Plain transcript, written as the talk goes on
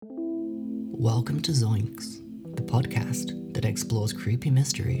Welcome to Zoinks, the podcast that explores creepy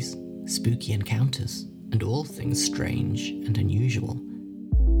mysteries, spooky encounters, and all things strange and unusual.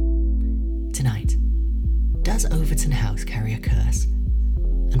 Tonight, does Overton House carry a curse?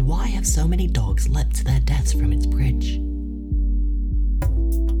 And why have so many dogs leapt to their deaths from its bridge?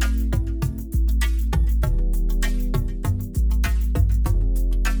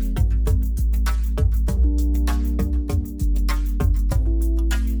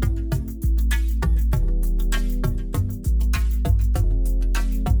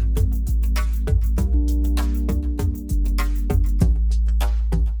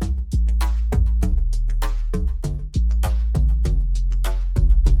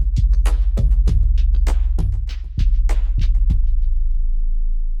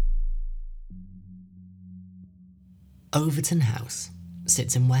 Overton House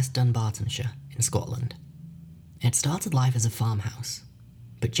sits in West Dunbartonshire in Scotland. It started life as a farmhouse,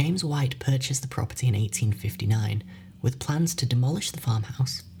 but James White purchased the property in 1859 with plans to demolish the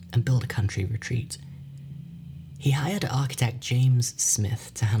farmhouse and build a country retreat. He hired architect James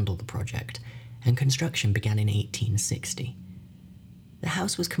Smith to handle the project, and construction began in 1860. The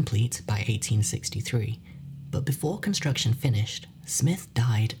house was complete by 1863, but before construction finished, Smith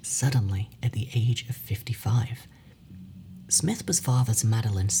died suddenly at the age of 55. Smith was father to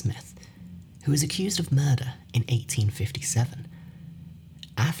Madeline Smith, who was accused of murder in 1857.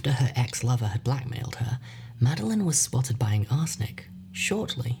 After her ex-lover had blackmailed her, Madeline was spotted buying arsenic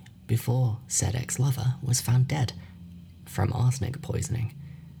shortly before said ex-lover was found dead from arsenic poisoning.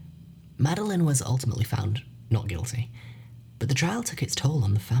 Madeline was ultimately found not guilty, but the trial took its toll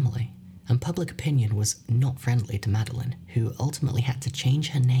on the family, and public opinion was not friendly to Madeline, who ultimately had to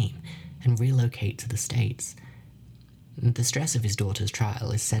change her name and relocate to the States. The stress of his daughter's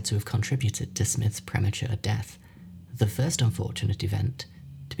trial is said to have contributed to Smith's premature death, the first unfortunate event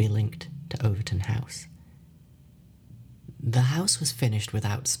to be linked to Overton House. The house was finished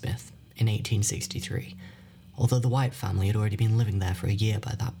without Smith in 1863, although the White family had already been living there for a year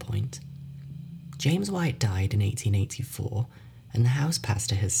by that point. James White died in 1884, and the house passed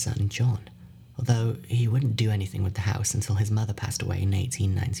to his son John, although he wouldn't do anything with the house until his mother passed away in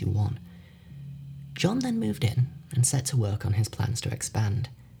 1891. John then moved in and set to work on his plans to expand.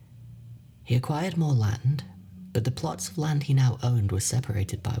 He acquired more land, but the plots of land he now owned were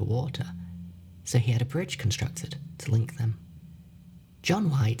separated by water, so he had a bridge constructed to link them. John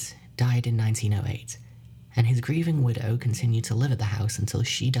White died in 1908, and his grieving widow continued to live at the house until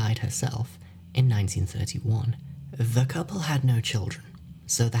she died herself in 1931. The couple had no children,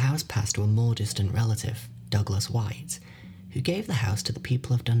 so the house passed to a more distant relative, Douglas White, who gave the house to the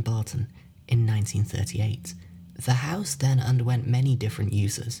people of Dunbarton in 1938. The house then underwent many different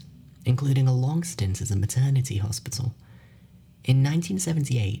uses, including a long stint as a maternity hospital. In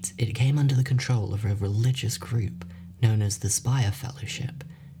 1978, it came under the control of a religious group known as the Spire Fellowship,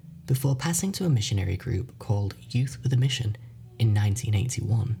 before passing to a missionary group called Youth with a Mission in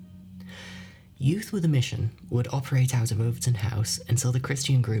 1981. Youth with a Mission would operate out of Overton House until the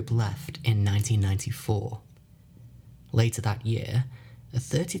Christian group left in 1994. Later that year, a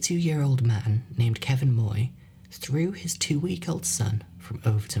 32-year-old man named Kevin Moy threw his 2-week-old son from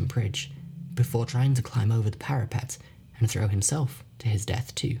Overton Bridge before trying to climb over the parapet and throw himself to his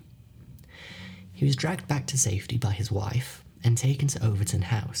death too. He was dragged back to safety by his wife and taken to Overton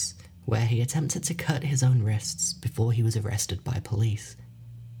House, where he attempted to cut his own wrists before he was arrested by police.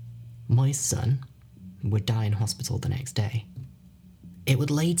 Moy's son would die in hospital the next day. It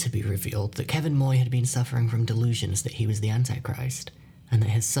would later be revealed that Kevin Moy had been suffering from delusions that he was the Antichrist, and that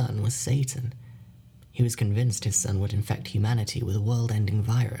his son was Satan. He was convinced his son would infect humanity with a world-ending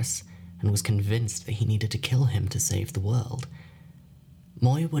virus, and was convinced that he needed to kill him to save the world.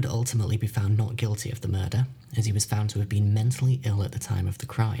 Moy would ultimately be found not guilty of the murder, as he was found to have been mentally ill at the time of the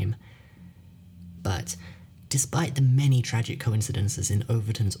crime. But, despite the many tragic coincidences in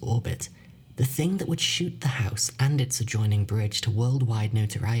Overton's orbit, the thing that would shoot the house and its adjoining bridge to worldwide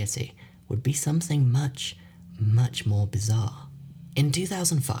notoriety would be something much, much more bizarre. In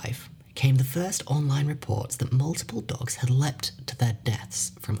 2005, came the first online reports that multiple dogs had leapt to their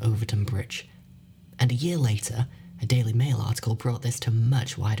deaths from Overton Bridge, and a year later, a Daily Mail article brought this to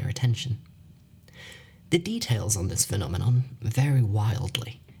much wider attention. The details on this phenomenon vary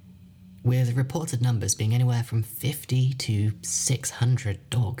wildly, with reported numbers being anywhere from 50 to 600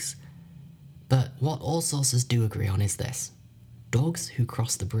 dogs. But what all sources do agree on is this: dogs who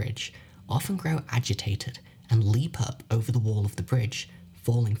cross the bridge often grow agitated and leap up over the wall of the bridge,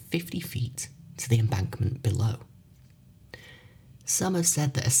 falling 50 feet to the embankment below. Some have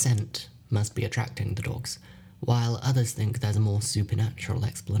said that a scent must be attracting the dogs, while others think there's a more supernatural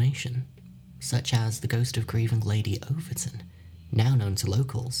explanation. such as the ghost of grieving Lady Overton, now known to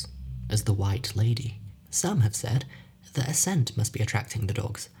locals as the White Lady. Some have said that a scent must be attracting the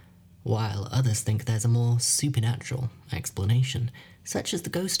dogs, while others think there's a more supernatural explanation, such as the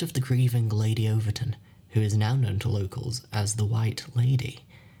ghost of the grieving Lady Overton, who is now known to locals as the White Lady.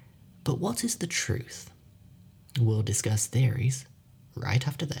 But what is the truth? We'll discuss theories right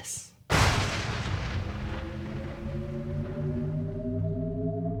after this.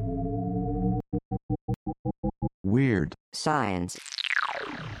 Weird Science.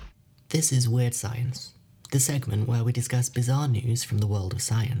 This is Weird Science, the segment where we discuss bizarre news from the world of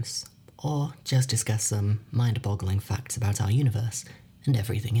science, or just discuss some mind-boggling facts about our universe and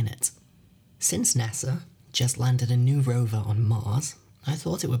everything in it. Since NASA just landed a new rover on Mars, I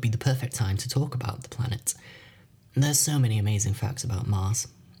thought it would be the perfect time to talk about the planet. There's so many amazing facts about Mars,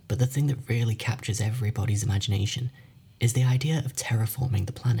 but the thing that really captures everybody's imagination is the idea of terraforming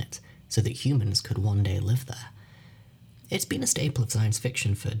the planet so that humans could one day live there. It's been a staple of science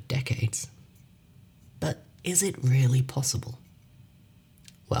fiction for decades. But is it really possible?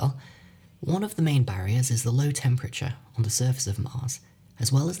 Well, one of the main barriers is the low temperature on the surface of Mars, as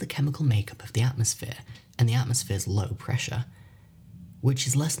well as the chemical makeup of the atmosphere and the atmosphere's low pressure, which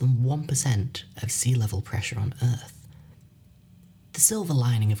is less than 1% of sea level pressure on Earth. The silver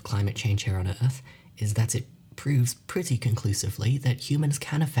lining of climate change here on Earth is that it proves pretty conclusively that humans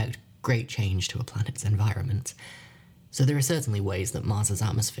can affect great change to a planet's environment. So there are certainly ways that Mars's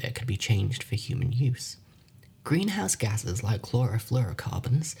atmosphere could be changed for human use. Greenhouse gases like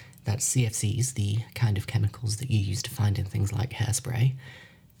chlorofluorocarbons, that's CFCs, the kind of chemicals that you use to find in things like hairspray,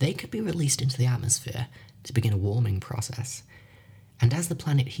 they could be released into the atmosphere to begin a warming process. And as the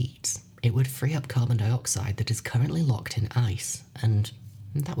planet heats, it would free up carbon dioxide that is currently locked in ice, and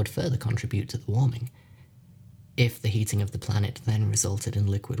that would further contribute to the warming. If the heating of the planet then resulted in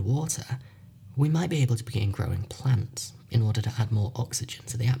liquid water, we might be able to begin growing plants in order to add more oxygen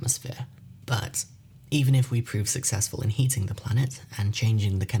to the atmosphere. But even if we prove successful in heating the planet and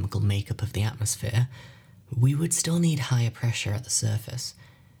changing the chemical makeup of the atmosphere, we would still need higher pressure at the surface,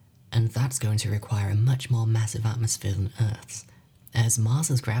 and that's going to require a much more massive atmosphere than Earth's, as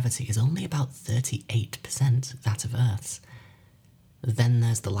Mars's gravity is only about 38% that of Earth's. Then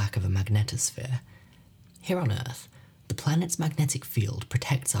there's the lack of a magnetosphere. Here on Earth, the planet's magnetic field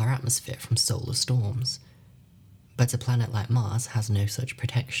protects our atmosphere from solar storms. But a planet like Mars has no such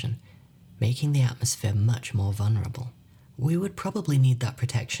protection, making the atmosphere much more vulnerable. We would probably need that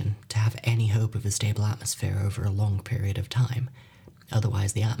protection to have any hope of a stable atmosphere over a long period of time,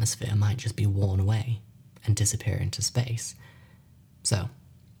 otherwise the atmosphere might just be worn away and disappear into space. So,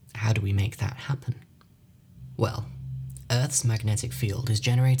 how do we make that happen? Well, Earth's magnetic field is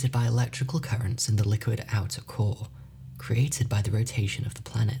generated by electrical currents in the liquid outer core, created by the rotation of the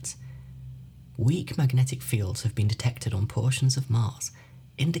planet. Weak magnetic fields have been detected on portions of Mars,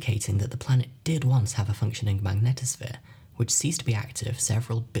 indicating that the planet did once have a functioning magnetosphere, which ceased to be active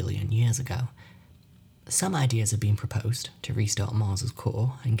several billion years ago. Some ideas have been proposed to restart Mars's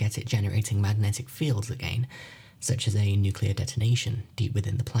core and get it generating magnetic fields again, such as a nuclear detonation deep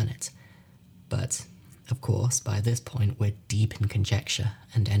within the planet. But, of course, by this point we're deep in conjecture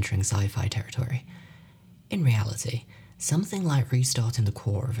and entering sci-fi territory. In reality, something like restarting the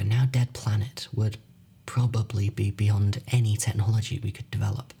core of a now dead planet would probably be beyond any technology we could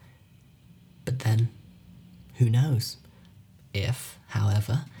develop. But then, who knows? If,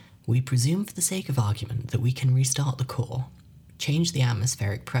 however, we presume for the sake of argument that we can restart the core, change the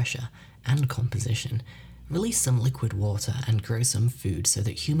atmospheric pressure and composition, release some liquid water and grow some food so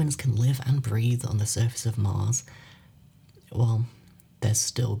that humans can live and breathe on the surface of Mars, well, there's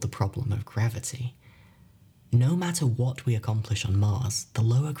still the problem of gravity. No matter what we accomplish on Mars, the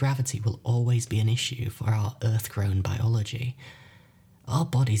lower gravity will always be an issue for our Earth-grown biology. Our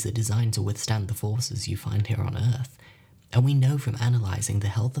bodies are designed to withstand the forces you find here on Earth, and we know from analysing the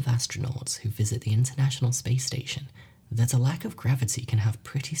health of astronauts who visit the International Space Station that a lack of gravity can have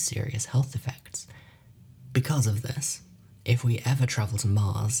pretty serious health effects. Because of this, if we ever travel to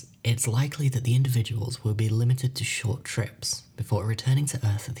Mars, it's likely that the individuals will be limited to short trips before returning to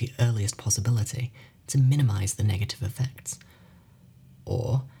Earth at the earliest possibility to minimise the negative effects.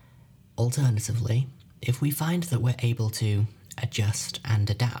 Or, alternatively, if we find that we're able to adjust and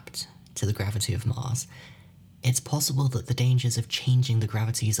adapt to the gravity of Mars, it's possible that the dangers of changing the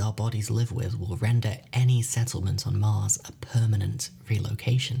gravities our bodies live with will render any settlement on Mars a permanent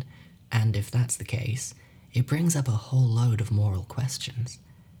relocation. And if that's the case, it brings up a whole load of moral questions.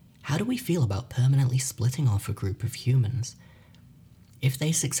 How do we feel about permanently splitting off a group of humans? If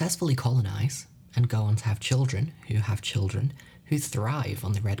they successfully colonize and go on to have children who thrive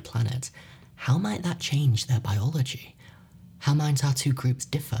on the red planet, how might that change their biology? How might our two groups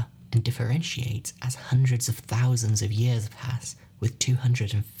differ and differentiate as hundreds of thousands of years pass with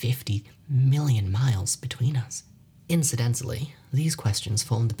 250 million miles between us? Incidentally, these questions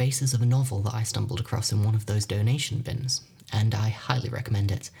formed the basis of a novel that I stumbled across in one of those donation bins, and I highly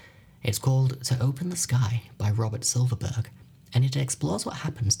recommend it. It's called To Open the Sky by Robert Silverberg, and it explores what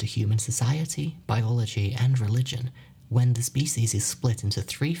happens to human society, biology, and religion when the species is split into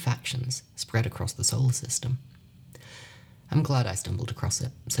 3 factions spread across the solar system. I'm glad I stumbled across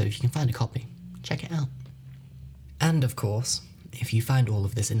it, so if you can find a copy, check it out. And of course, if you find all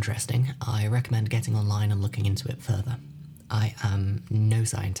of this interesting, I recommend getting online and looking into it further. I am no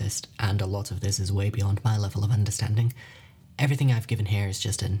scientist, and a lot of this is way beyond my level of understanding. Everything I've given here is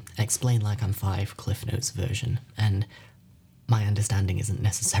just an explain like I'm 5 Cliff Notes version, and my understanding isn't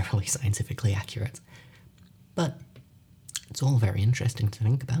necessarily scientifically accurate. But it's all very interesting to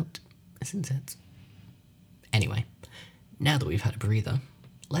think about, isn't it? Anyway, now that we've had a breather,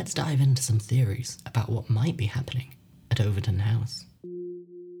 let's dive into some theories about what might be happening at Overton House.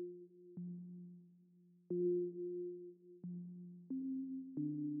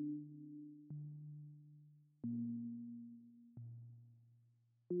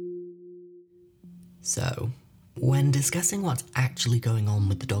 So, when discussing what's actually going on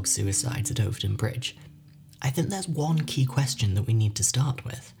with the dog suicides at Overton Bridge, I think there's one key question that we need to start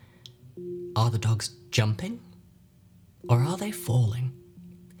with. Are the dogs jumping? Or are they falling?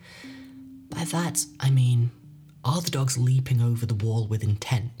 By that, I mean, are the dogs leaping over the wall with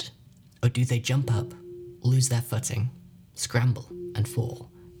intent? Or do they jump up, lose their footing, scramble, and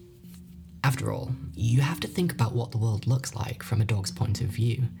fall? After all, you have to think about what the world looks like from a dog's point of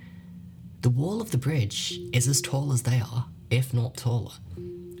view. The wall of the bridge is as tall as they are, if not taller.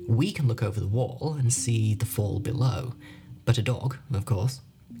 We can look over the wall and see the fall below, but a dog, of course,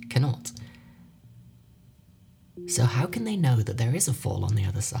 cannot. So how can they know that there is a fall on the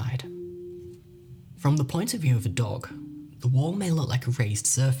other side? From the point of view of a dog, the wall may look like a raised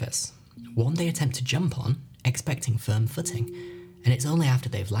surface, one they attempt to jump on, expecting firm footing, and it's only after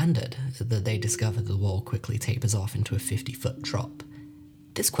they've landed that they discover the wall quickly tapers off into a 50-foot drop.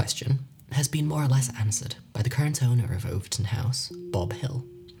 This question has been more or less answered by the current owner of Overton House, Bob Hill,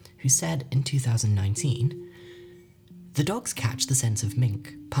 who said in 2019, "The dogs catch the scent of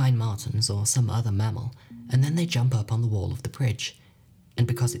mink, pine martens, or some other mammal, and then they jump up on the wall of the bridge, and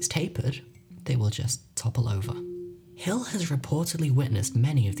because it's tapered, they will just topple over." Hill has reportedly witnessed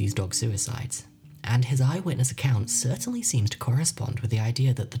many of these dog suicides, and his eyewitness account certainly seems to correspond with the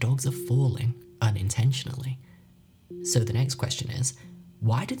idea that the dogs are falling unintentionally. So the next question is,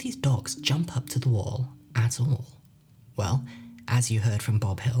 why do these dogs jump up to the wall at all? Well, as you heard from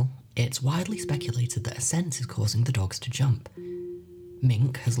Bob Hill, it's widely speculated that a scent is causing the dogs to jump.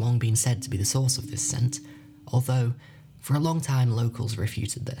 Mink has long been said to be the source of this scent, although for a long time locals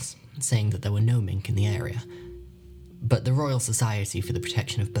refuted this, saying that there were no mink in the area. But the Royal Society for the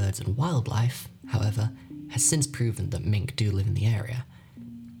Protection of Birds and Wildlife, however, has since proven that mink do live in the area.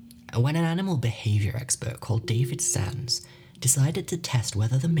 When an animal behaviour expert called David Sands decided to test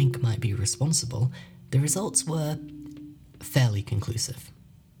whether the mink might be responsible, the results were fairly conclusive.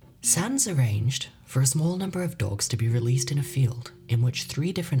 Sands arranged for a small number of dogs to be released in a field in which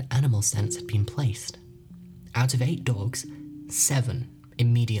 3 different animal scents had been placed. Out of 8 dogs, 7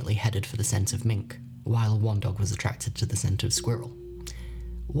 immediately headed for the scent of mink, while 1 dog was attracted to the scent of squirrel.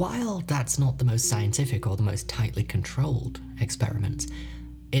 While that's not the most scientific or the most tightly controlled experiment,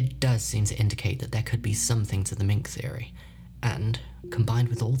 it does seem to indicate that there could be something to the mink theory, and, combined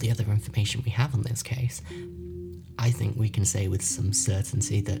with all the other information we have on this case, I think we can say with some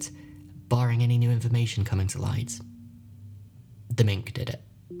certainty that, barring any new information coming to light, the mink did it.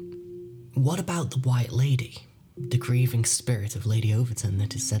 What about the White Lady, the grieving spirit of Lady Overton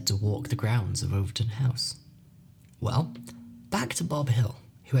that is said to walk the grounds of Overton House? Well, back to Bob Hill,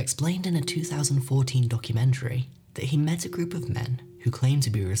 who explained in a 2014 documentary that he met a group of men who claimed to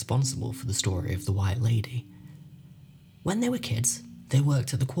be responsible for the story of the White Lady. When they were kids, they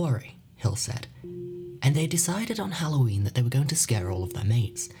worked at the quarry, Hill said, and they decided on Halloween that they were going to scare all of their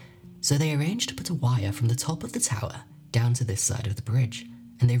mates, so they arranged to put a wire from the top of the tower down to this side of the bridge,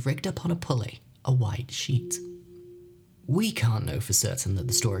 and they rigged up on a pulley a white sheet. We can't know for certain that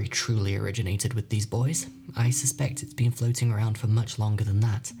the story truly originated with these boys. I suspect it's been floating around for much longer than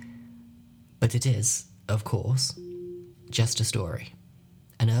that. But it is, of course, just a story.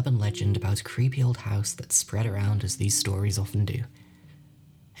 An urban legend about a creepy old house that spread around as these stories often do.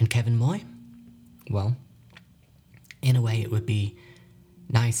 And Kevin Moy? Well, in a way it would be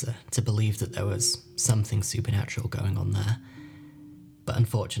nicer to believe that there was something supernatural going on there. But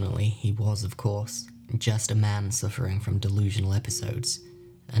unfortunately, he was, of course, just a man suffering from delusional episodes,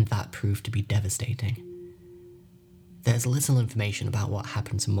 and that proved to be devastating. There's little information about what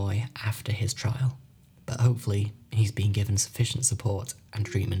happened to Moy after his trial, but hopefully he's been given sufficient support and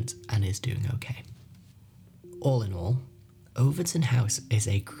treatment and is doing okay. All in all, Overton House is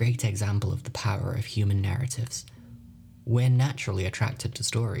a great example of the power of human narratives. We're naturally attracted to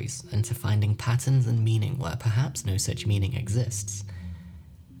stories and to finding patterns and meaning where perhaps no such meaning exists.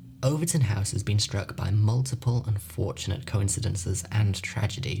 Overton House has been struck by multiple unfortunate coincidences and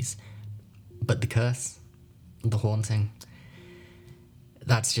tragedies, but the curse, the haunting,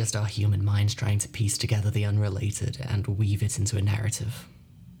 that's just our human minds trying to piece together the unrelated and weave it into a narrative.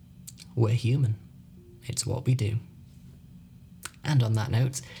 We're human. It's what we do. And on that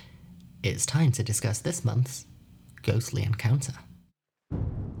note, it's time to discuss this month's ghostly encounter.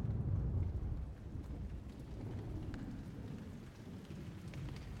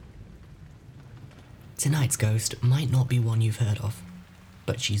 Tonight's ghost might not be one you've heard of,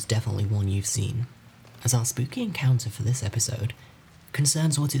 but she's definitely one you've seen, as our spooky encounter for this episode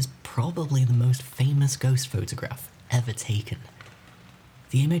concerns what is probably the most famous ghost photograph ever taken.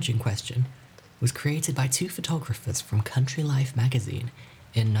 The image in question was created by two photographers from Country Life magazine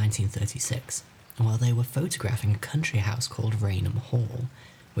in 1936, while they were photographing a country house called Raynham Hall,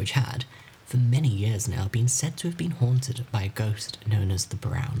 which had, for many years now, been said to have been haunted by a ghost known as the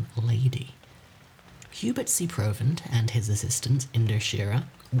Brown Lady. Hubert C. Provand and his assistant, Inder Shearer,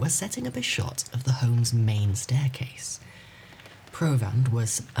 were setting up a shot of the home's main staircase. Provand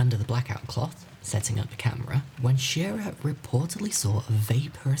was under the blackout cloth, setting up the camera, when Shearer reportedly saw a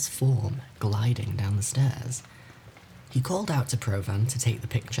vaporous form gliding down the stairs. He called out to Provand to take the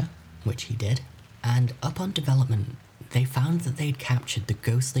picture, which he did, and upon development, they found that they'd captured the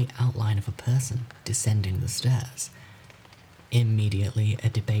ghostly outline of a person descending the stairs. Immediately, a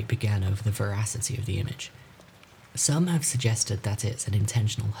debate began over the veracity of the image. Some have suggested that it's an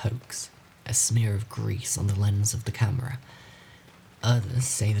intentional hoax, a smear of grease on the lens of the camera. Others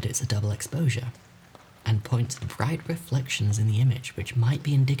say that it's a double exposure, and point to the bright reflections in the image which might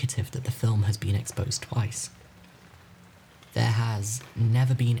be indicative that the film has been exposed twice. There has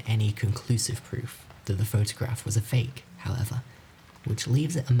never been any conclusive proof that the photograph was a fake, however, which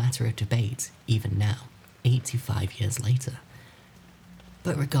leaves it a matter of debate even now, 85 years later.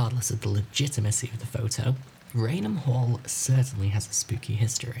 But regardless of the legitimacy of the photo, Raynham Hall certainly has a spooky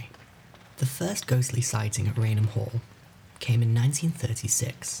history. The first ghostly sighting at Raynham Hall came in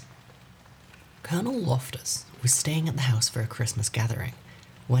 1936. Colonel Loftus was staying at the house for a Christmas gathering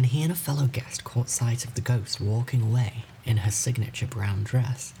when he and a fellow guest caught sight of the ghost walking away in her signature brown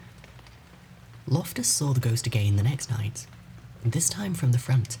dress. Loftus saw the ghost again the next night, this time from the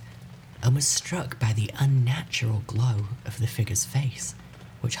front, and was struck by the unnatural glow of the figure's face,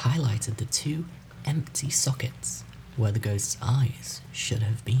 which highlighted the two empty sockets where the ghost's eyes should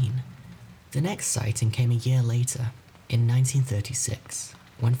have been. The next sighting came a year later, in 1936,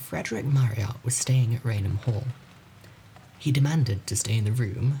 when Frederick Marriott was staying at Raynham Hall. He demanded to stay in the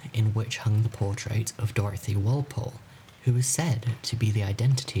room in which hung the portrait of Dorothy Walpole, who was said to be the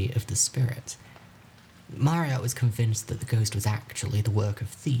identity of the spirit. Marriott was convinced that the ghost was actually the work of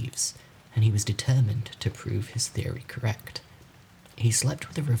thieves, and he was determined to prove his theory correct. He slept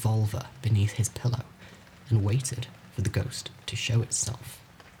with a revolver beneath his pillow and waited for the ghost to show itself.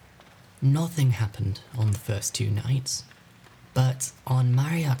 Nothing happened on the first two nights, but on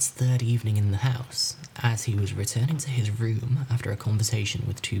Marriott's third evening in the house, as he was returning to his room after a conversation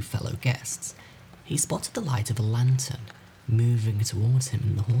with two fellow guests, he spotted the light of a lantern moving towards him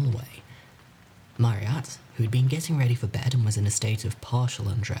in the hallway. Marriott, who had been getting ready for bed and was in a state of partial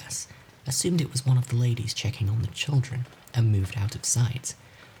undress, assumed it was one of the ladies checking on the children and moved out of sight.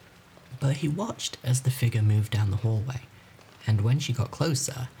 But he watched as the figure moved down the hallway, and when she got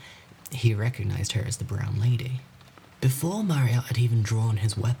closer, he recognized her as the Brown Lady. Before Marriott had even drawn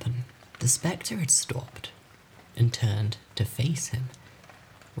his weapon, the spectre had stopped and turned to face him,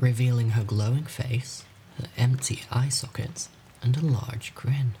 revealing her glowing face, her empty eye sockets, and a large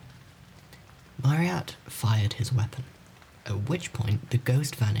grin. Marriott fired his weapon, at which point the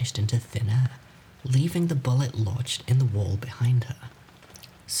ghost vanished into thin air, leaving the bullet lodged in the wall behind her.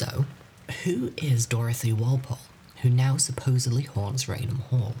 So, who is Dorothy Walpole, who now supposedly haunts Raynham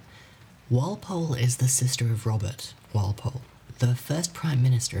Hall? Walpole is the sister of Robert Walpole, the first Prime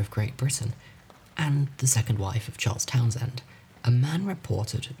Minister of Great Britain, and the second wife of Charles Townshend, a man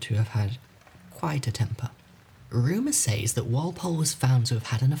reported to have had quite a temper. Rumour says that Walpole was found to have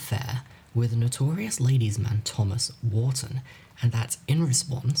had an affair with notorious ladies' man Thomas Wharton, and that, in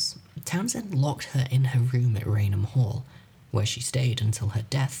response, Townshend locked her in her room at Raynham Hall, where she stayed until her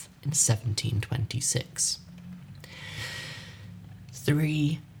death in 1726.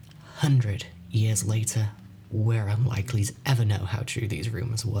 300 years later, we're unlikely to ever know how true these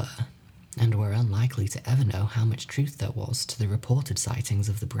rumours were, and we're unlikely to ever know how much truth there was to the reported sightings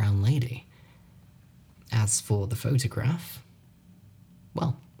of the Brown Lady. As for the photograph,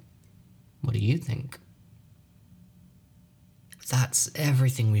 well, what do you think? That's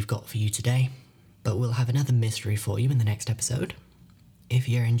everything we've got for you today, but we'll have another mystery for you in the next episode. If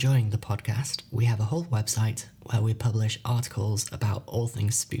you're enjoying the podcast, we have a whole website where we publish articles about all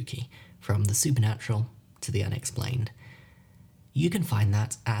things spooky, from the supernatural to the unexplained. You can find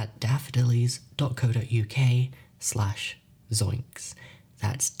that at daffodillies.co.uk/zoinks.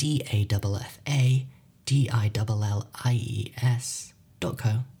 That's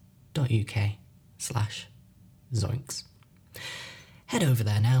daffodillies.co.uk/zoinks. Head over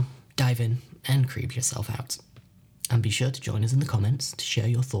there now, dive in, and creep yourself out. And be sure to join us in the comments to share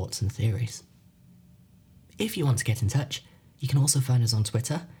your thoughts and theories. If you want to get in touch, you can also find us on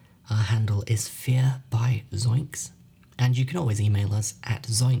Twitter. Our handle is fearbyzoinks, and you can always email us at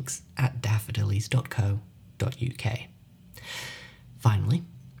zoinks@daffodillies.co.uk. Finally,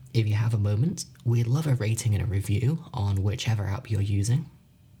 if you have a moment, we'd love a rating and a review on whichever app you're using.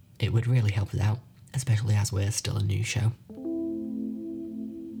 It would really help us out, especially as we're still a new show.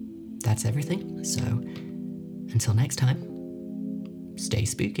 That's everything, so until next time, stay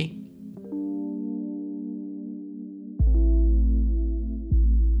spooky.